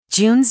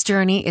June's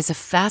Journey is a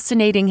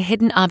fascinating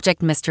hidden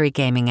object mystery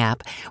gaming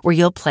app where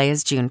you'll play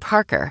as June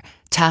Parker,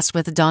 tasked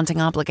with a daunting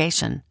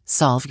obligation: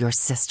 solve your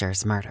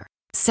sister's murder.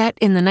 Set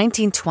in the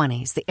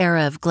 1920s, the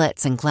era of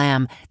glitz and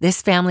glam,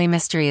 this family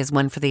mystery is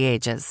one for the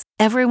ages.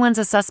 Everyone's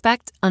a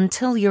suspect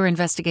until your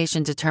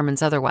investigation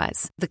determines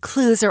otherwise. The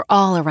clues are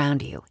all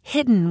around you,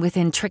 hidden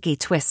within tricky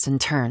twists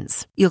and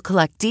turns. You'll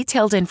collect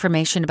detailed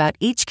information about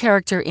each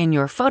character in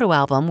your photo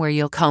album where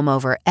you'll comb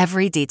over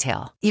every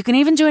detail. You can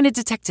even join a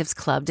detectives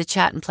club to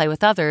chat and play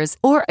with others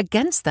or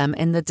against them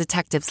in the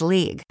Detectives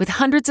League. With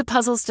hundreds of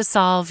puzzles to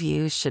solve,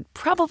 you should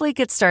probably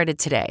get started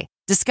today.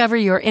 Discover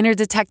your inner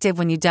detective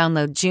when you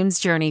download June's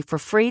Journey for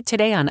free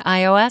today on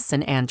iOS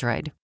and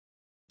Android.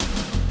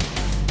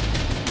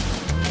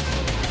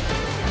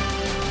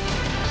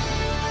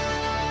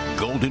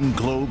 Golden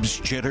Globes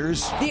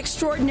jitters? The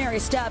extraordinary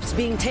steps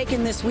being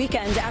taken this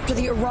weekend after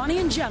the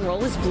Iranian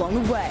general is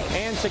blown away.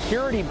 And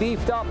security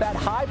beefed up at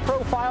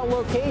high-profile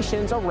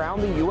locations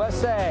around the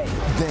USA.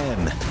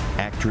 Then,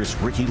 actress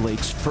Ricki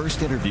Lake's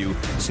first interview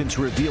since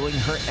revealing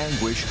her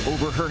anguish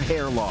over her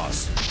hair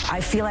loss.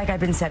 I feel like I've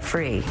been set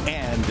free.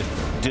 And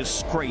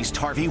disgraced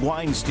Harvey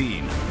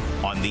Weinstein.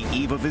 On the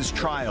eve of his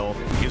trial,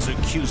 his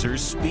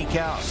accusers speak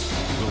out.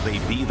 Will they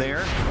be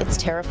there? It's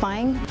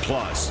terrifying.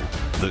 Plus,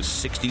 the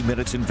 60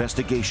 Minutes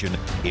investigation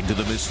into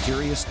the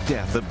mysterious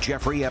death of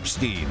Jeffrey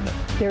Epstein.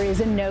 There is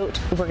a note.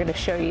 We're going to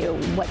show you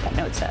what that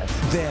note says.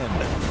 Then,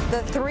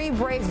 the three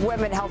brave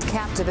women held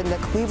captive in the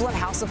Cleveland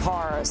House of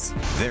Horrors.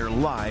 Their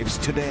lives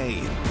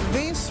today.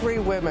 These three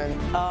women,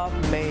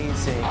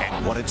 amazing.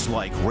 And what it's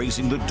like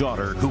raising the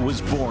daughter who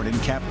was born in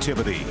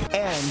captivity.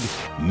 And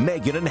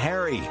Meghan and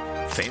Harry.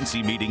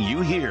 Fancy meeting you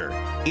here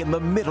in the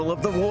middle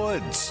of the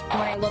woods.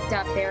 When I looked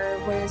up, there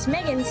was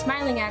Meghan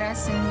smiling at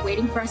us and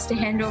waiting for us to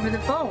hand over the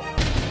phone.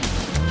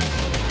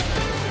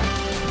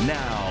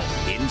 Now,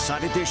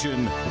 Inside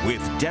Edition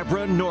with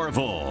Deborah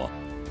Norville.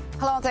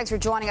 Hello and thanks for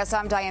joining us.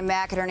 I'm Diane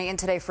McInerney, and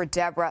today for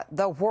Deborah.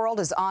 The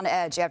world is on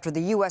edge after the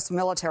U.S.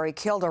 military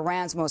killed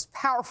Iran's most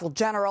powerful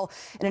general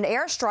in an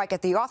airstrike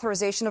at the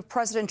authorization of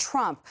President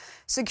Trump.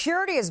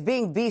 Security is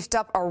being beefed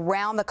up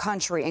around the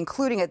country,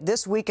 including at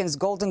this weekend's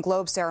Golden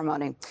Globe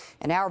ceremony.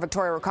 And our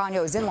Victoria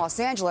Rocano is in Los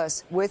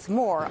Angeles with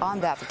more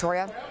on that.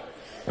 Victoria?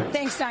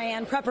 Thanks,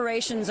 Diane.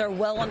 Preparations are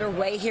well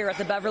underway here at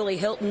the Beverly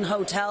Hilton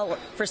Hotel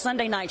for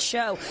Sunday night's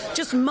show.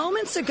 Just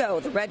moments ago,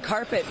 the red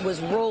carpet was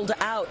rolled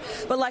out.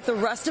 But like the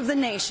rest of the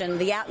nation,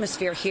 the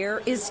atmosphere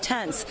here is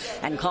tense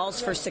and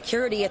calls for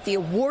security at the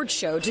award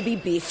show to be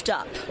beefed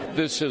up.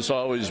 This has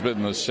always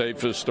been the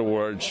safest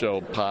award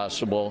show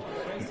possible,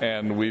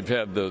 and we've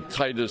had the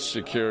tightest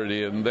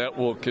security, and that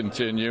will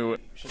continue.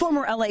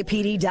 Former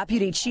LAPD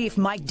Deputy Chief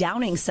Mike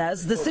Downing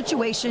says the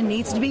situation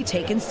needs to be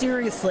taken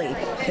seriously,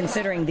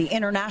 considering the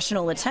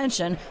international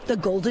attention the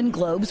Golden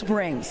Globes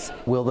brings.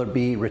 Will there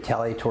be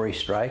retaliatory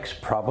strikes?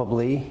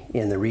 Probably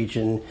in the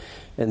region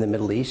in the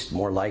Middle East,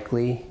 more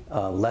likely,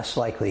 less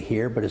likely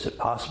here. But is it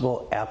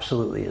possible?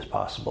 Absolutely is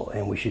possible.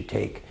 And we should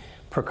take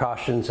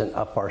precautions and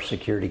up our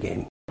security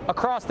game.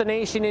 Across the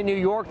nation in New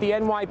York, the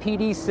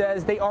NYPD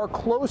says they are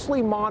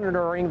closely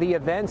monitoring the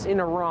events in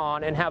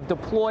Iran and have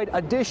deployed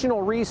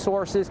additional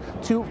resources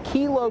to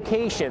key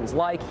locations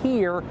like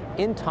here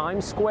in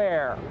Times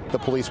Square. The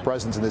police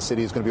presence in this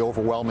city is going to be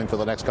overwhelming for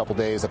the next couple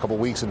days, a couple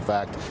weeks, in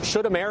fact.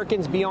 Should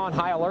Americans be on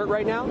high alert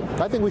right now?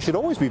 I think we should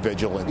always be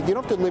vigilant. You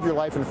don't have to live your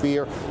life in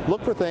fear.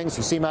 Look for things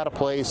you seem out of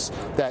place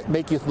that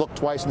make you look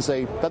twice and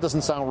say, that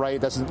doesn't sound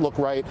right, doesn't look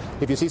right.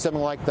 If you see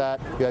something like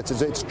that,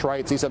 it's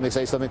trite, see something,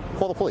 say something,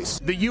 call the police.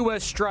 The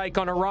U.S. strike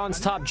on Iran's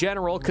top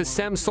general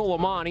Qasem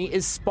Soleimani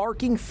is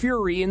sparking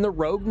fury in the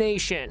rogue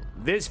nation.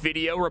 This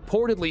video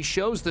reportedly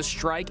shows the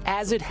strike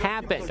as it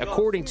happened,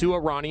 according to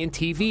Iranian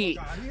TV.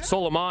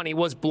 Soleimani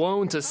was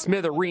blown to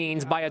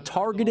smithereens by a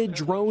targeted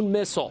drone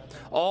missile.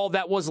 All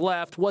that was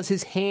left was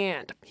his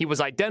hand. He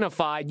was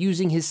identified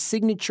using his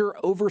signature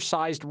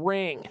oversized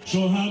ring.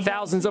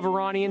 Thousands of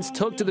Iranians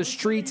took to the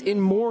streets in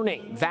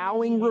mourning,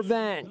 vowing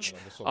revenge.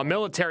 A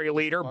military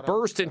leader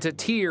burst into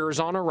tears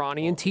on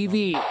Iranian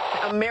TV.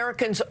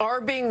 Americans are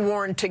being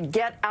warned to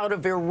get out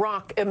of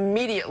Iraq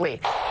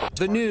immediately.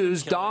 The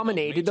news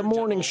dominated the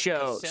morning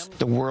shows.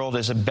 The world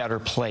is a better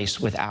place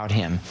without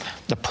him.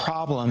 The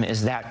problem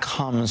is that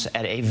comes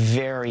at a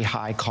very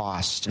high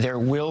cost. There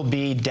will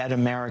be dead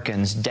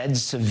Americans, dead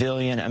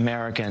civilian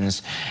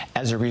Americans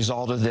as a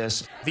result of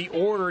this. The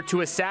order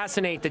to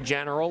assassinate the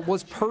general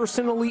was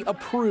personally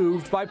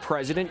approved by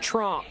President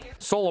Trump.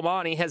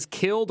 Soleimani has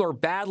killed or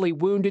badly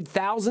wounded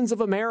thousands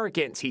of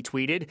Americans, he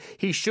tweeted.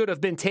 He should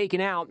have been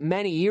taken out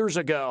many years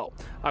ago.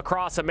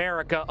 Across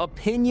America,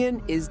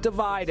 opinion is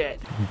divided.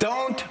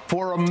 Don't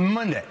for a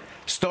minute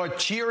start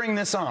cheering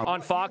this on.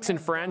 On Fox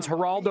and Friends,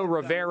 Geraldo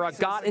Rivera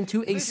got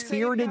into a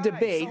spirited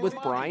debate with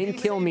Brian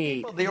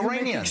Kilmeade. The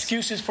Iranians.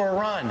 Excuses for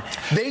Iran.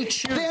 They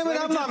choose. Damn it,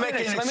 I'm not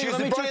making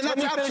excuses, Brian.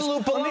 That's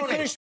absolute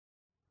baloney.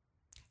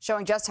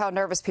 Showing just how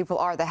nervous people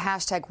are, the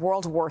hashtag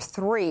World War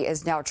III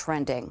is now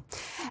trending.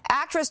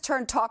 Actress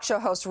turned talk show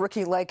host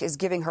Ricki Lake is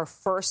giving her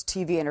first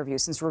TV interview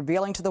since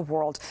revealing to the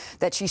world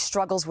that she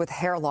struggles with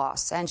hair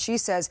loss. And she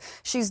says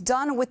she's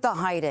done with the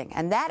hiding.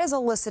 And that is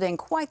eliciting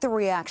quite the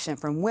reaction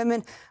from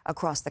women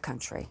across the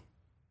country.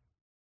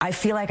 I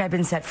feel like I've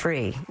been set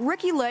free.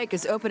 Ricki Lake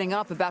is opening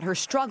up about her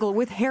struggle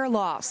with hair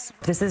loss.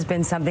 This has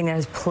been something that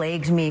has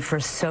plagued me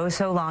for so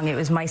long. It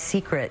was my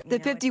secret. The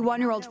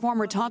 51-year-old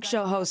former talk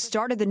show host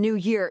started the new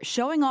year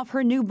showing off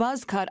her new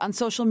buzz cut on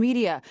social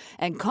media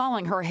and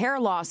calling her hair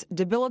loss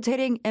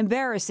debilitating,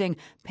 embarrassing,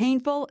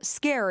 painful,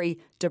 scary,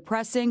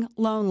 depressing,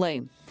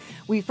 lonely.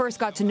 We first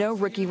got to know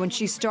Ricki when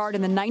she starred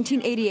in the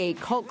 1988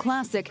 cult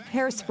classic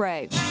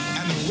Hairspray.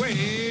 And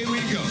away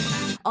we go.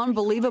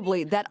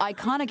 Unbelievably, that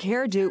iconic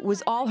hairdo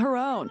was all her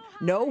own.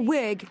 No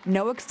wig,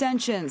 no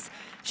extensions.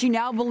 She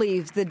now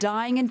believes the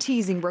dyeing and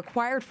teasing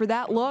required for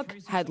that look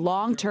had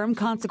long-term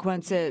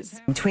consequences.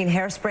 Between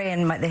Hairspray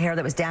and the hair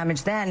that was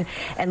damaged then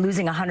and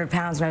losing 100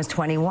 pounds when I was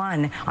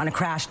 21 on a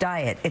crash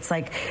diet, it's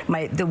like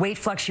the weight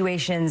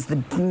fluctuations, the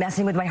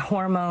messing with my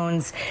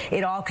hormones,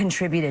 it all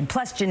contributed,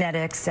 plus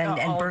genetics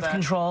and birth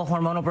control,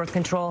 hormonal birth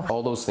control.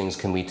 All those things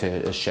can lead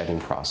to a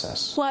shedding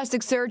process.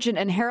 Plastic surgeon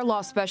and hair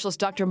loss specialist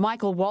Dr.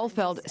 Michael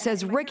Walfeld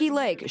says Ricki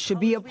Lake should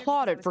be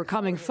applauded for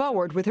coming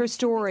forward with her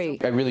story.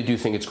 I really do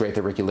think it's great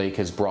that Ricki Lake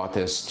has brought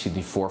this to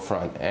the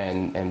forefront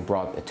and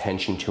brought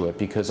attention to it,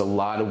 because a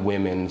lot of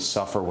women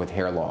suffer with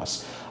hair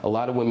loss. A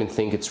lot of women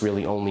think it's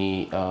really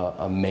only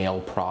a male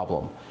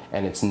problem,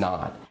 and it's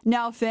not.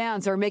 Now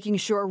fans are making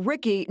sure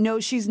Ricki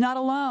knows she's not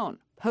alone,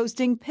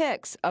 posting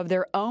pics of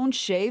their own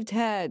shaved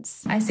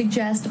heads. I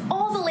suggest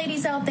all the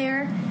ladies out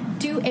there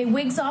do a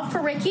wigs off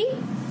for Ricki.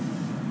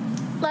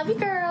 Love you,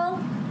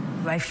 girl.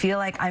 I feel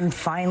like I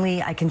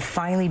can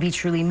finally be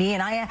truly me,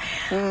 and I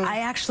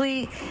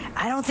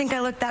don't think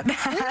I look that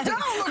bad. You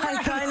don't look I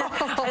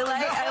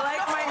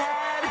like my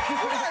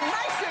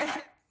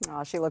head.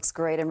 Oh, she looks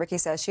great, and Ricki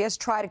says she has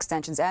tried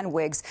extensions and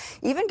wigs,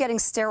 even getting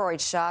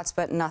steroid shots,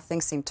 but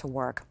nothing seemed to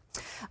work.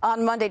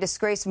 On Monday,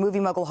 disgraced movie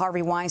mogul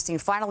Harvey Weinstein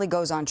finally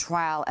goes on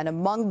trial, and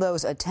among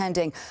those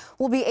attending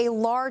will be a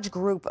large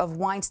group of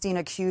Weinstein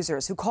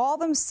accusers who call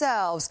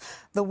themselves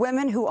the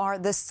women who are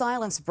the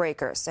silence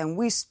breakers, and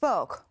we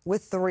spoke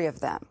with 3 of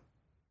them.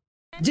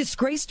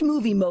 Disgraced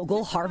movie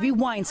mogul Harvey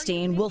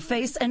Weinstein will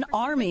face an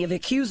army of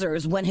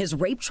accusers when his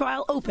rape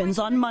trial opens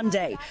on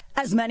Monday.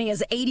 As many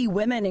as 80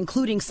 women,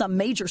 including some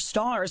major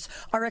stars,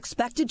 are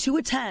expected to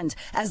attend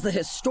as the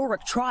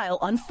historic trial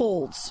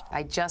unfolds.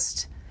 I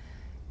just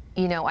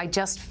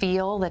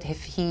feel that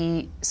if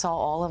he saw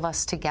all of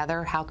us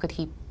together, how could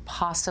he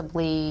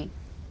possibly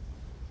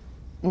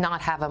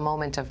not have a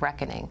moment of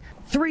reckoning?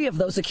 3 of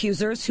those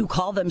accusers, who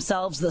call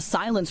themselves the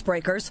silence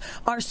breakers,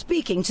 are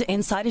speaking to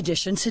Inside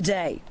Edition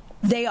today.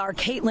 They are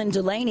Caitlin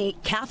Delaney,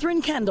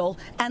 Catherine Kendall,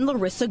 and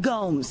Larissa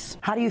Gomes.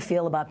 How do you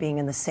feel about being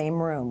in the same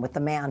room with the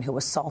man who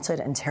assaulted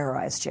and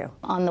terrorized you?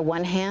 On the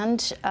one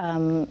hand,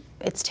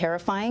 it's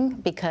terrifying,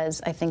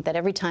 because I think that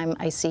every time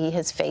I see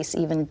his face,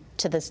 even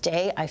to this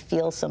day, I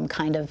feel some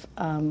kind of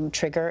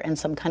trigger and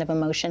some kind of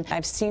emotion.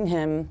 I've seen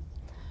him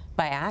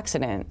by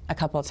accident a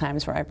couple of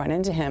times where I've run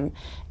into him,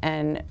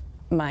 and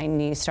my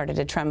knees started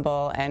to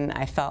tremble, and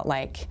I felt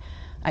like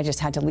I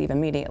just had to leave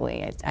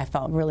immediately. I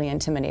felt really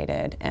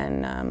intimidated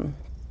and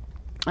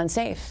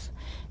unsafe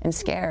and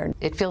scared.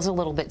 It feels a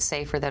little bit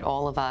safer that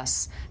all of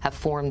us have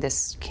formed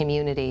this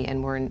community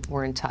and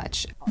we're in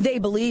touch. They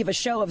believe a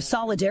show of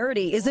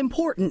solidarity is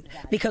important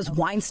because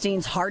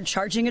Weinstein's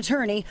hard-charging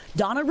attorney,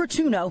 Donna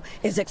Rotuno,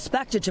 is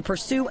expected to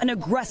pursue an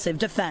aggressive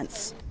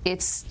defense.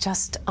 It's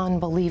just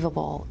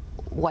unbelievable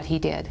what he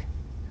did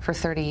for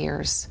 30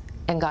 years.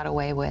 And got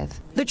away with.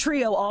 The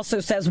trio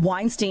also says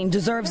Weinstein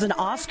deserves an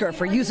Oscar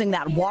for using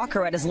that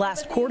walker at his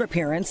last court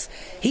appearance.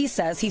 He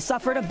says he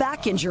suffered a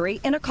back injury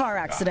in a car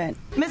accident.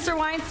 Mr.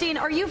 Weinstein,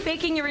 are you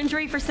faking your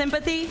injury for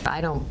sympathy?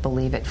 I don't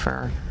believe it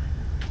for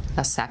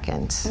a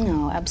second.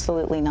 No,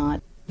 absolutely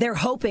not. They're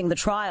hoping the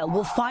trial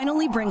will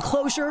finally bring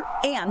closure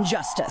and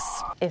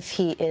justice. If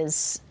he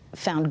is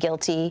found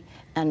guilty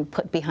and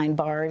put behind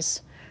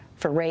bars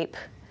for rape,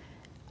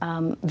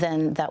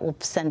 then that will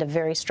send a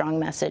very strong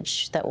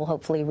message that will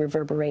hopefully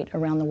reverberate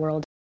around the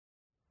world.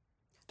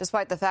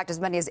 Despite the fact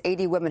as many as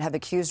 80 women have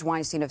accused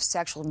Weinstein of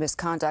sexual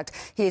misconduct,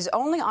 he is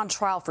only on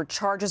trial for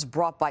charges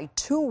brought by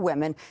 2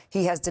 women.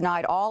 He has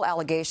denied all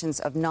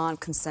allegations of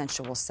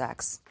non-consensual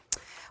sex.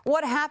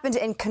 What happened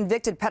in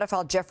convicted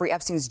pedophile Jeffrey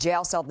Epstein's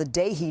jail cell the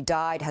day he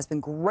died has been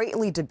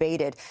greatly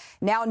debated.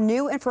 Now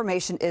new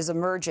information is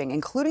emerging,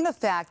 including the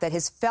fact that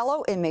his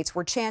fellow inmates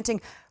were chanting,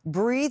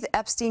 "Breathe,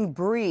 Epstein,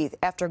 breathe,"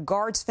 after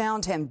guards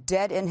found him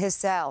dead in his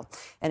cell.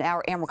 And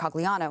our Amber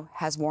Cogliano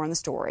has more on the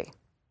story.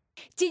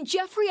 Did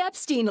Jeffrey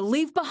Epstein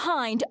leave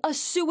behind a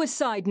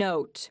suicide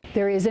note?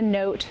 There is a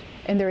note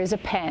and there is a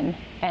pen.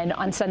 And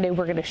on Sunday,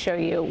 we're going to show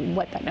you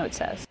what that note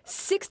says.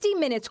 60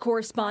 Minutes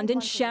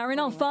correspondent Sharon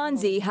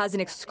Alfonsi has an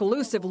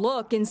exclusive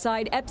look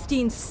inside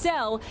Epstein's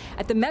cell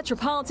at the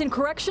Metropolitan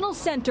Correctional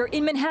Center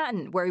in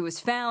Manhattan, where he was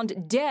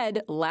found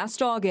dead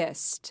last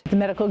August. The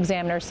medical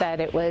examiner said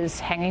it was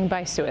hanging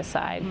by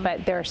suicide,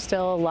 but there are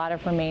still a lot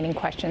of remaining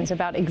questions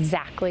about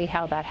exactly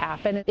how that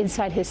happened.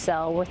 Inside his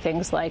cell were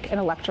things like an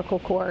electrical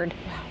cord,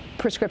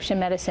 prescription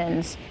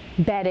medicines,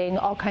 bedding,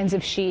 all kinds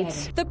of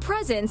sheets. The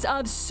presence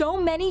of so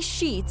many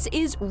sheets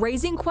is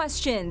raising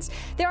questions.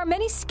 There are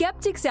many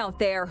skeptics out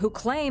there who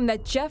claim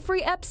that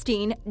Jeffrey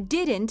Epstein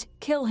didn't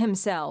kill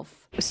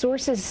himself.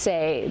 Sources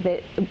say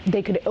that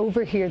they could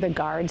overhear the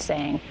guard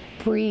saying,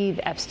 "Breathe,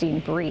 Epstein,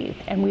 breathe."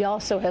 And we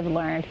also have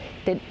learned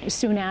that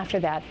soon after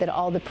that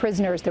all the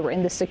prisoners that were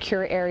in the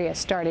secure area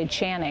started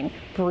chanting,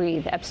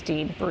 "Breathe,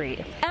 Epstein,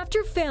 breathe."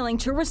 After failing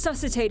to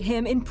resuscitate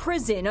him in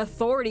prison,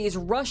 authorities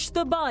rushed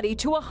the body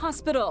to a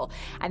hospital.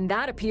 And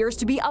that appears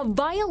to be a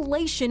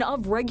violation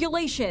of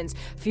regulations,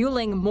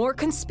 fueling more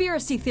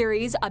conspiracy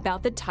theories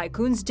about the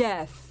tycoon's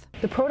death.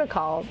 The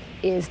protocol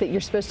is that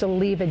you're supposed to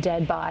leave a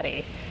dead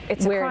body.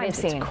 It's a crime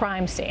scene. It's a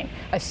crime scene.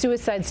 A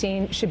suicide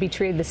scene should be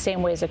treated the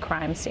same way as a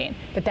crime scene,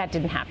 but that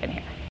didn't happen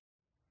here.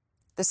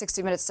 The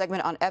 60 Minutes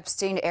segment on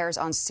Epstein airs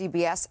on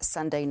CBS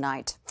Sunday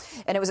night.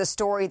 And it was a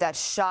story that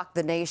shocked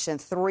the nation.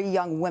 3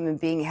 young women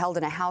being held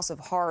in a house of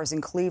horrors in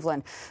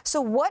Cleveland.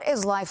 So what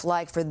is life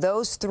like for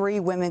those 3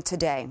 women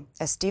today?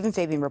 As Stephen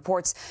Fabian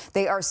reports,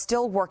 they are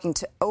still working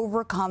to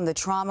overcome the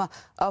trauma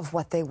of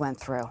what they went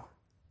through.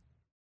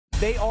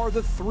 They are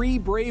the 3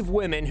 brave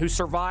women who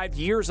survived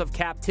years of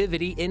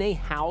captivity in a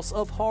house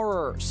of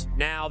horrors.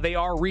 Now they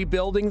are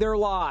rebuilding their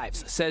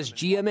lives, says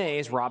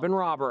GMA's Robin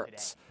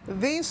Roberts.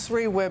 These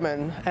 3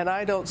 women, and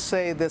I don't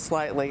say this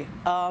lightly,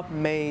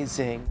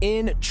 amazing.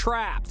 In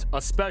Trapped,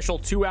 a special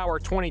 2-hour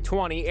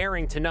 2020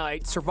 airing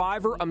tonight,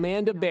 survivor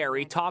Amanda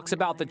Berry talks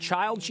about the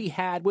child she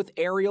had with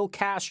Ariel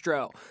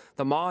Castro,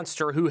 the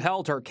monster who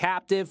held her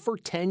captive for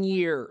 10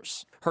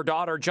 years. Her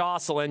daughter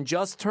Jocelyn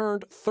just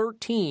turned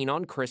 13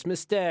 on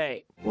Christmas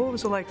Day. What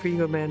was it like for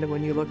you, Amanda,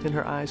 when you looked in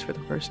her eyes for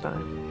the first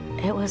time?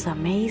 It was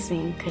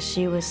amazing because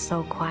she was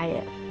so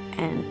quiet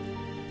and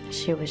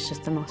she was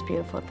just the most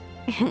beautiful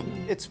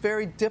thing. It's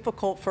very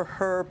difficult for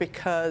her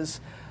because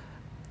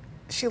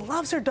she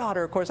loves her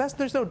daughter, of course.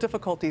 There's no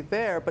difficulty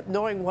there, but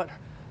knowing what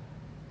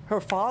who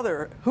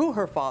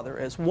her father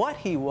is, what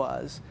he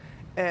was,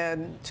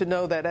 and to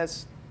know that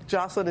as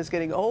Jocelyn is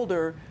getting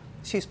older,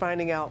 she's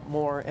finding out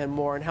more and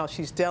more and how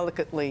she's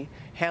delicately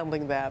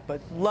handling that,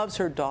 but loves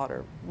her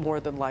daughter more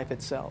than life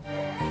itself.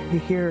 You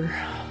hear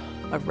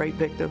of rape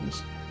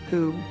victims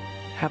who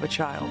have a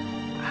child.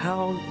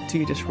 How do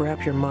you just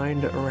wrap your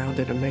mind around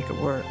it and make it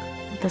work?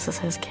 This is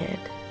his kid.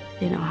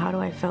 You know, how do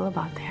I feel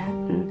about that?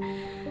 And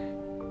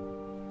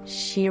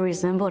she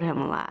resembled him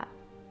a lot.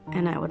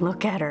 And I would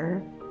look at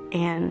her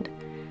and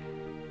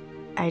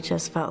I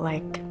just felt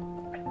like,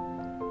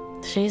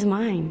 she's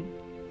mine.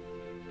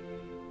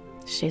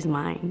 She's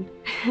mine.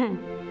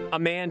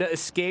 Amanda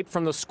escaped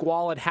from the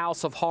squalid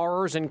house of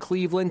horrors in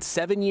Cleveland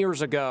 7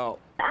 years ago.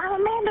 I'm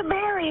Amanda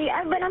Berry.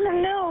 I've been on the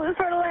news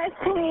for the last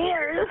 10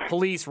 years.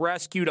 Police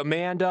rescued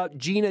Amanda,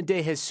 Gina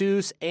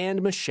DeJesus,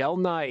 and Michelle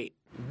Knight.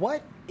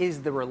 What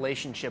is the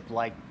relationship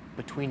like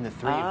between the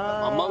 3 of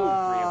them, among the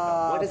 3 of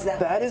them? What is that?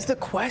 That is the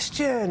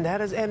question.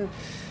 And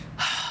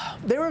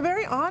they were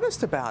very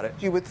honest about it.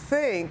 You would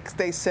think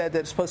they said that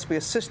it's supposed to be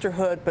a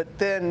sisterhood, but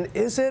then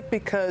is it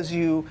because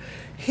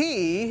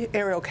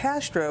Ariel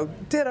Castro,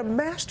 did a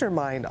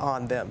mastermind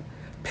on them,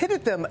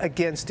 pitted them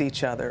against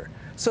each other.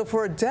 So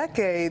for a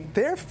decade,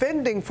 they're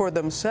fending for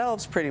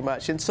themselves pretty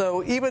much. And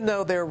so even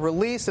though they're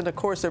released, and of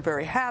course they're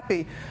very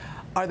happy,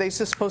 are they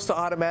just supposed to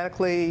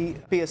automatically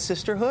be a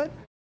sisterhood?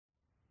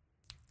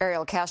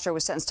 Ariel Castro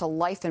was sentenced to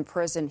life in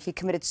prison. He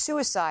committed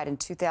suicide in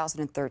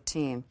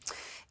 2013.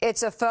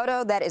 It's a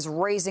photo that is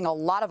raising a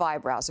lot of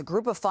eyebrows. A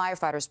group of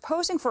firefighters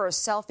posing for a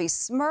selfie,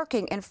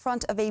 smirking in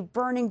front of a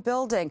burning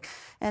building.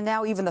 And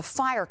now even the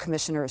fire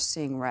commissioner is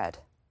seeing red.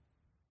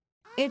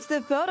 It's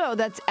the photo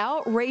that's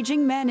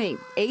outraging many.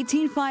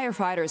 18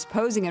 firefighters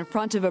posing in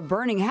front of a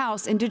burning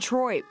house in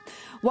Detroit.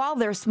 While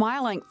they're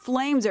smiling,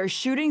 flames are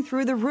shooting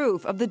through the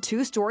roof of the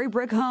 2-story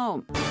brick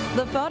home.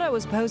 The photo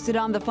was posted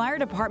on the fire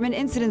department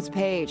incidents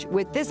page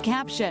with this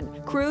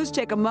caption: "Crews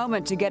take a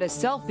moment to get a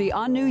selfie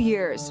on New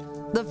Year's."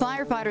 The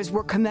firefighters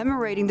were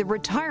commemorating the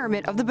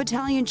retirement of the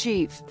battalion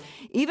chief.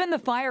 Even the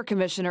fire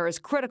commissioner is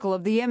critical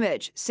of the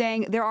image,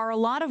 saying there are a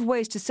lot of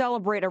ways to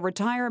celebrate a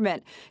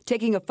retirement.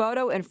 Taking a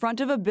photo in front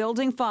of a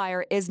building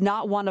fire is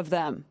not one of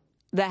them.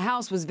 The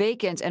house was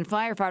vacant, and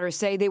firefighters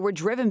say they were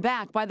driven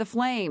back by the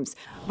flames.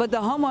 But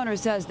the homeowner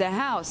says the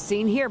house,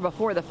 seen here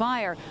before the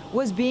fire,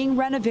 was being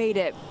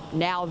renovated.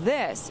 Now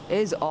this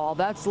is all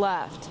that's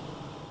left.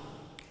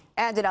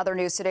 And in other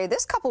news today,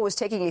 this couple was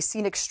taking a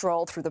scenic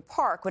stroll through the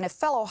park when a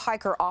fellow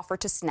hiker offered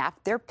to snap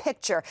their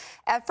picture.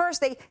 At first,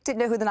 they didn't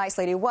know who the nice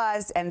lady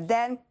was, and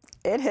then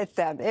it hit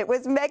them. It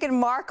was Meghan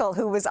Markle,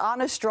 who was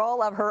on a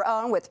stroll of her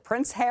own with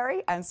Prince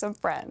Harry and some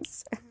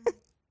friends.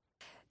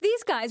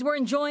 These guys were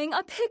enjoying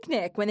a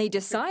picnic when they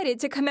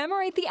decided to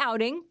commemorate the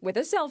outing with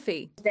a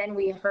selfie. Then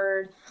we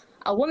heard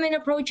a woman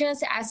approach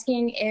us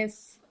asking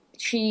if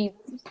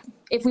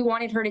we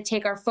wanted her to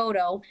take our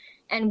photo,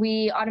 and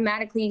we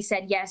automatically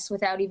said yes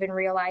without even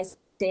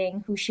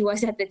realizing who she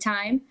was at the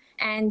time.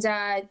 And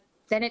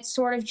then it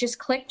sort of just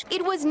clicked.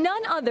 It was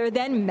none other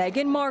than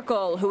Meghan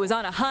Markle, who was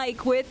on a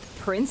hike with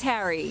Prince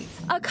Harry.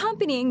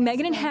 Accompanying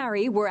Meghan and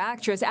Harry were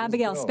actress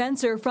Abigail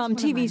Spencer from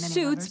TV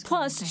Suits,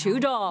 plus 2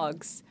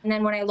 dogs. And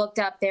then when I looked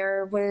up,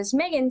 there was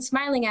Meghan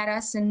smiling at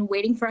us and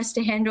waiting for us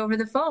to hand over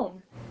the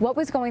phone. What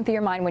was going through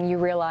your mind when you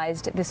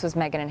realized this was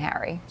Meghan and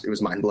Harry? It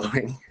was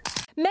mind-blowing.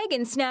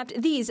 Meghan snapped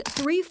these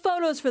 3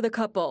 photos for the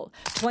couple: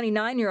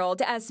 29-year-old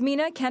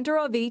Asmina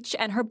Kantarovich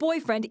and her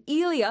boyfriend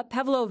Ilya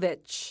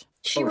Pavlovich.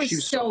 She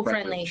was so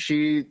friendly.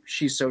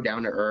 She's so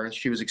down to earth.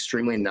 She was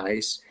extremely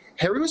nice.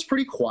 Harry was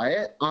pretty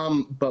quiet,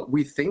 but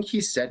we think he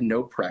said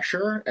no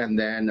pressure, and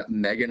then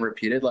Meghan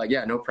repeated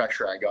yeah, no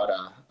pressure. I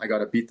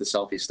gotta beat the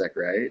selfie stick,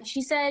 right?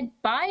 She said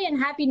bye and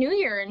Happy New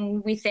Year,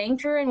 and we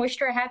thanked her and wished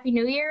her a Happy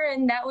New Year,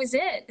 and that was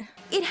it.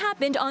 It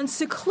happened on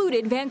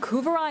secluded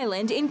Vancouver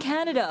Island in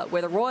Canada,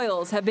 where the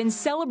royals have been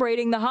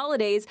celebrating the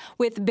holidays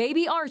with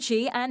baby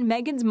Archie and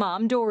Meghan's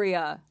mom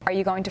Doria. Are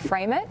you going to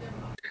frame it?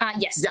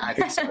 Yes. Yeah, I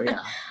think so, yeah.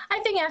 I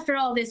think after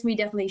all this, we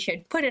definitely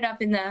should put it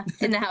up in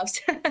the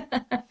house.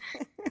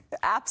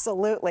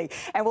 Absolutely.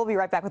 And we'll be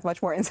right back with much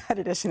more Inside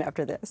Edition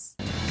after this.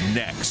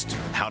 Next,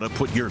 how to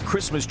put your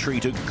Christmas tree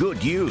to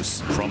good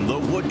use, from the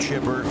wood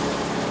chipper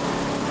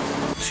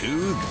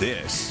to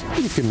this.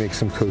 You can make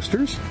some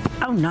coasters.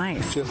 Oh,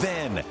 nice.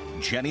 Then,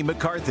 Jenny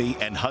McCarthy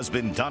and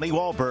husband Donnie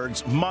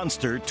Wahlberg's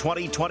Monster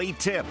 2020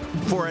 tip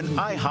for an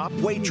IHOP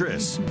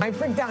waitress. I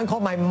freaked out and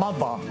called my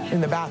mother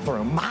in the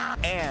bathroom.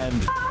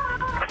 And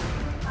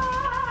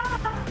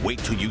wait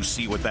till you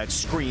see what that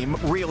scream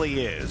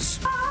really is.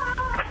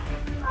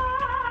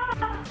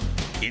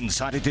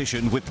 Inside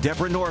Edition with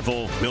Deborah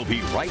Norville. We'll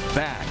be right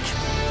back.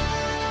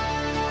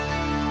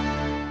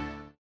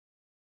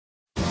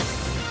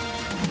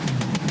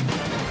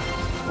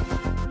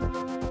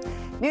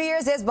 New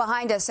Year's is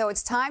behind us, so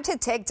it's time to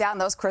take down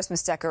those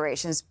Christmas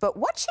decorations. But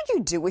what should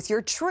you do with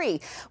your tree?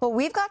 Well,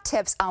 we've got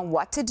tips on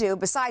what to do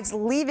besides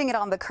leaving it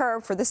on the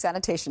curb for the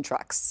sanitation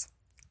trucks.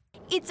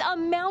 It's a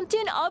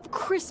mountain of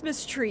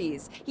Christmas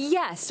trees.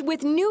 Yes,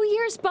 with New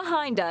Year's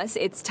behind us,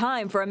 it's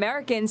time for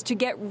Americans to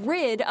get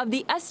rid of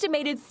the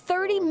estimated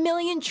 30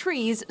 million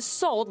trees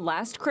sold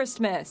last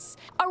Christmas.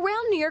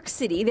 Around New York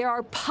City, there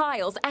are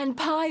piles and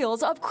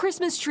piles of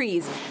Christmas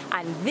trees,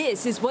 and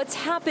this is what's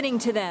happening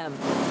to them.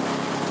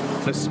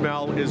 The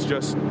smell is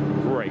just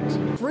great.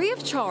 Free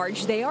of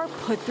charge, they are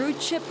put through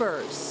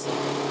chippers,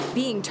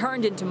 being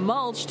turned into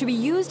mulch to be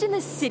used in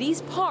the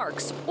city's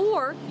parks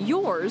or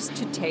yours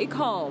to take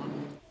home.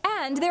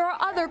 And there are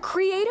other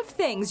creative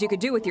things you could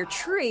do with your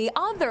tree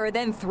other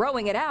than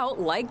throwing it out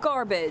like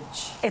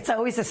garbage. It's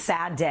always a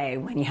sad day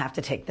when you have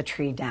to take the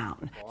tree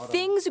down.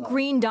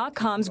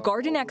 ThingsGreen.com's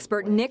garden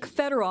expert Nick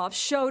Fedorov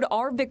showed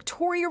our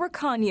Victoria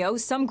Ricano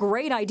some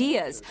great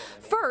ideas.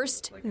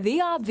 First, the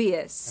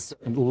obvious.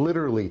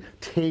 Literally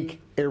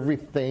take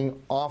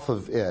everything off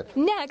of it.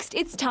 Next,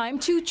 it's time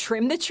to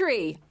trim the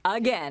tree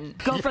again.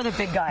 Go for the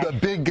big guy. The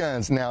big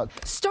guns now.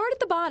 Start at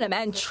the bottom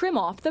and trim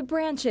off the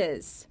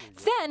branches.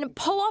 Then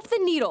pull off the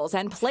needles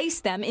and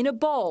place them in a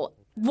bowl.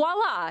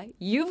 Voila!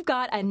 You've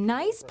got a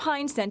nice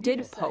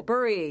pine-scented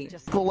potpourri.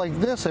 Go like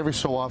this every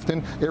so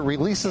often. It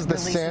releases the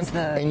scent,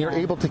 and you're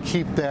able to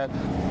keep that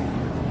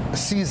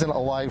season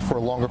alive for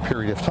a longer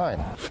period of time.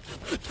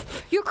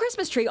 Your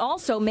Christmas tree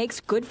also makes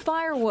good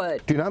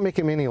firewood. Do not make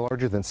them any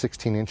larger than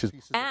 16 inches.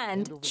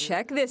 And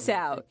check this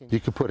out. You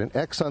could put an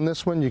X on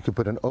this one, you could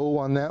put an O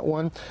on that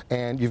one,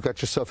 and you've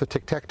got yourself a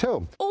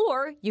tic-tac-toe.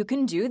 Or you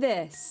can do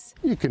this.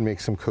 You can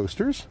make some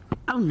coasters.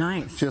 Oh,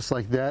 nice. Just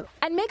like that.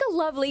 And make a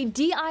lovely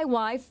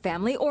DIY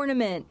family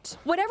ornament.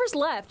 Whatever's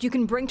left, you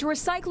can bring to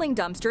recycling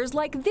dumpsters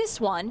like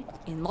this one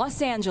in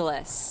Los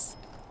Angeles.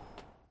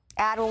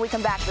 And when we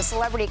come back, the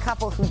celebrity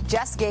couple who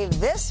just gave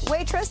this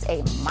waitress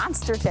a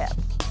monster tip.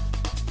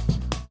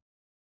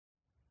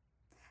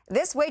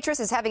 This waitress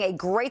is having a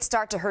great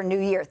start to her new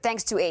year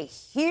thanks to a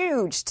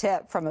huge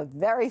tip from a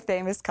very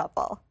famous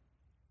couple.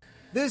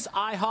 This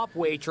IHOP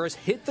waitress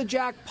hit the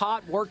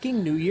jackpot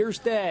working New Year's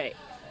Day.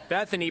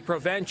 Bethany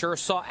Provencher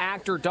saw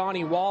actor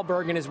Donnie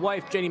Wahlberg and his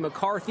wife Jenny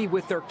McCarthy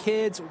with their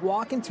kids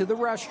walk into the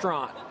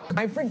restaurant.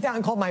 I freaked out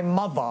and called my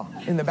mother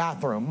in the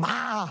bathroom.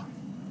 Ma,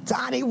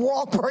 Donnie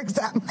Wahlberg's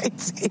at my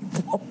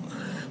table.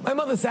 My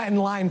mother sat in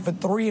line for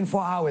 3 and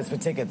 4 hours for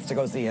tickets to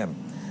go see him.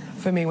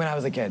 For me when I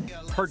was a kid.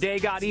 Her day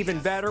got even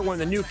better when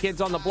the New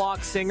Kids on the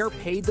Block singer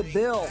paid the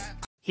bill.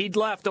 He'd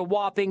left a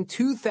whopping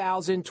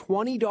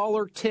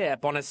 $2,020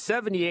 tip on a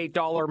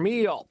 $78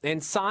 meal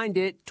and signed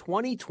it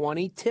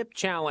 2020 Tip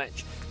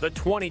Challenge. The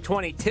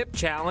 2020 Tip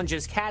Challenge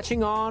is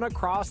catching on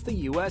across the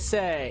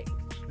USA.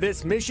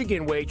 This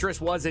Michigan waitress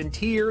was in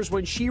tears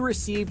when she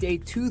received a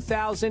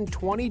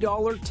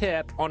 $2,020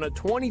 tip on a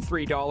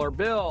 $23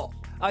 bill.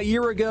 A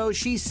year ago,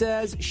 she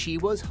says she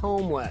was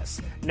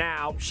homeless.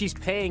 Now, she's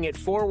paying it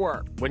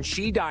forward. When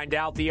she dined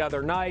out the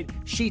other night,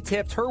 she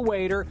tipped her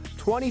waiter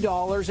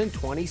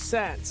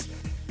 $20.20.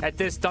 At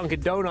this Dunkin'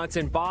 Donuts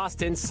in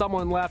Boston,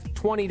 someone left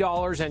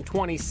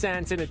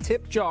 $20.20 in a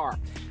tip jar.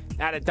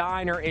 At a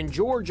diner in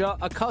Georgia,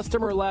 a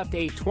customer left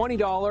a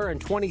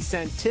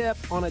 $20.20 tip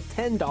on a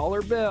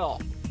 $10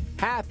 bill.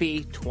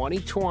 Happy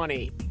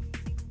 2020.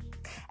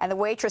 And the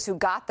waitress who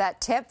got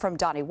that tip from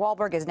Donnie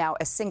Wahlberg is now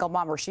a single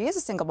mom, or she is a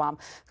single mom,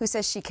 who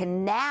says she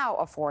can now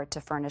afford to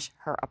furnish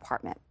her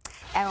apartment.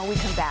 And when we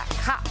come back,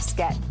 cops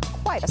get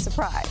quite a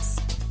surprise.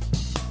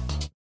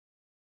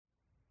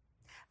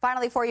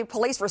 Finally for you,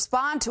 police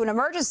respond to an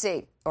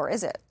emergency. Or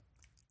is it?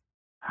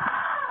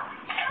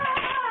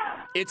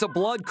 It's a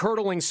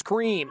blood-curdling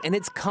scream, and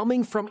it's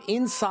coming from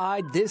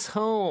inside this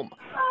home.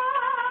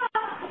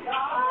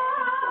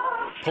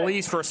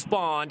 Police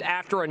respond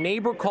after a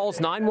neighbor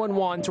calls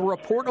 911 to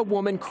report a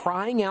woman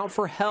crying out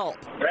for help.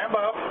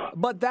 Rambo.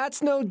 But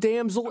that's no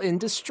damsel in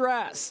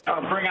distress.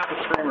 I'll bring out the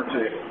screamer to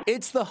you.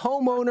 It's the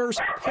homeowner's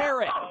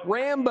parrot,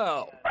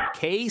 Rambo.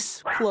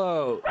 Case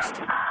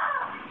closed.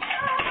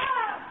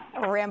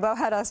 Rambo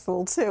had us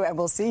fooled too, and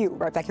we'll see you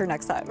right back here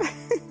next time.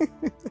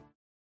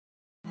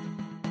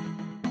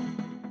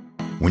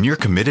 When you're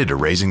committed to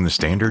raising the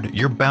standard,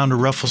 you're bound to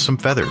ruffle some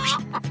feathers.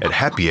 At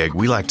Happy Egg,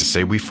 we like to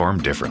say we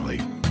farm differently.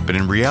 But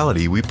in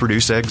reality, we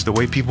produce eggs the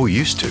way people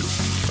used to,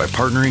 by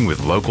partnering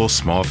with local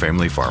small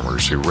family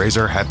farmers who raise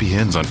our happy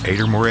hens on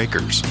 8 or more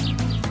acres.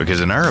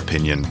 Because in our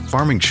opinion,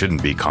 farming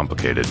shouldn't be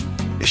complicated.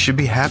 It should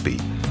be happy.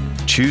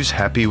 Choose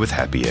happy with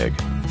Happy Egg.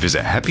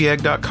 Visit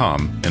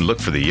happyegg.com and look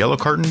for the yellow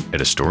carton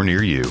at a store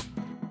near you.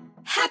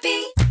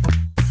 Happy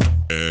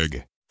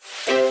Egg.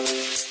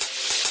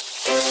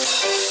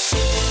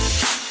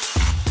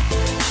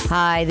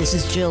 Hi, this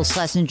is Jill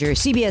Schlesinger,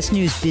 CBS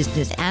News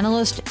business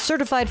analyst,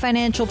 certified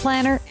financial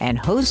planner, and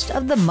host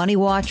of the Money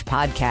Watch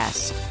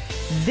podcast.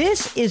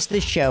 This is the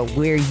show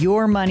where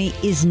your money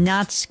is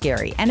not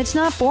scary and it's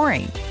not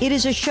boring. It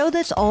is a show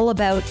that's all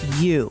about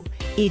you.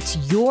 It's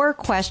your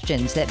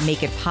questions that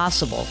make it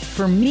possible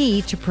for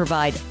me to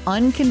provide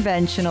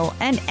unconventional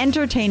and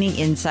entertaining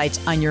insights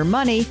on your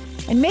money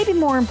and maybe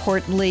more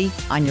importantly,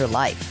 on your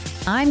life.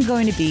 I'm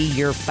going to be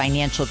your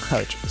financial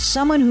coach,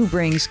 someone who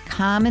brings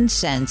common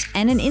sense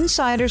and an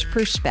insider's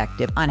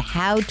perspective on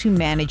how to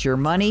manage your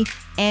money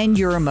and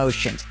your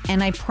emotions.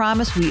 And I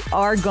promise we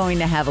are going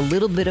to have a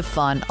little bit of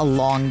fun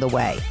along the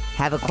way.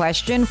 Have a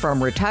question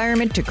from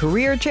retirement to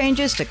career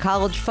changes to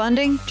college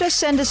funding? Just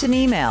send us an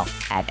email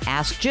at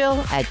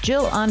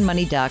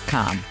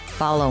askjill@jillonmoney.com.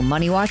 Follow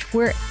Money Watch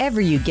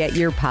wherever you get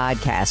your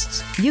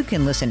podcasts. You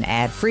can listen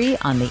ad-free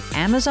on the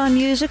Amazon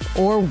Music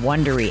or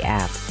Wondery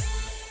app.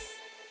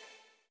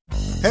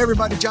 Hey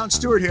everybody, Jon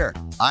Stewart here.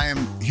 I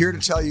am here to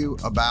tell you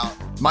about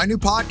my new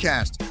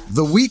podcast,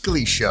 The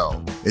Weekly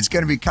Show. It's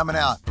going to be coming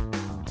out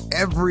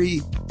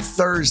every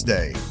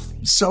Thursday.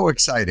 So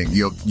exciting.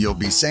 You'll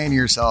be saying to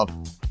yourself,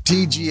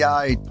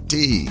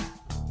 TGIT.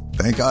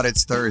 Thank God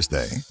it's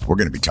Thursday. We're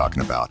going to be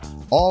talking about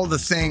all the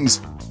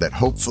things that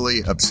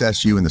hopefully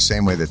obsess you in the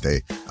same way that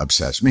they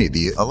obsess me.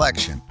 The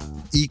election,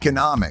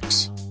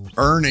 economics,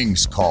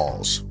 earnings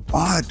calls.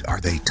 What are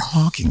they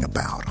talking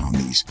about on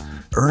these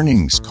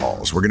earnings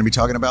calls? We're going to be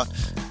talking about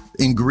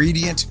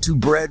ingredient to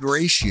bread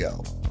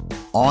ratio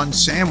on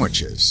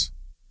sandwiches.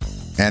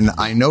 And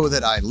I know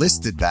that I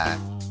listed that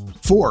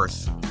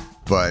fourth,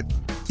 but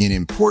in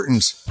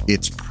importance,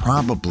 it's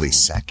probably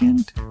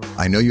second.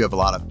 I know you have a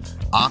lot of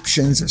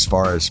options as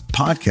far as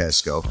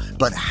podcasts go,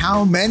 but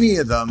how many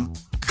of them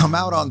come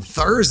out on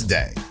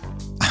Thursday?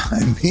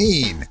 I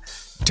mean,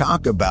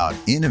 talk about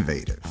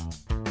innovative.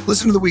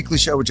 Listen to The Weekly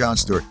Show with Jon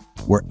Stewart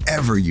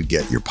wherever you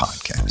get your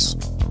podcasts.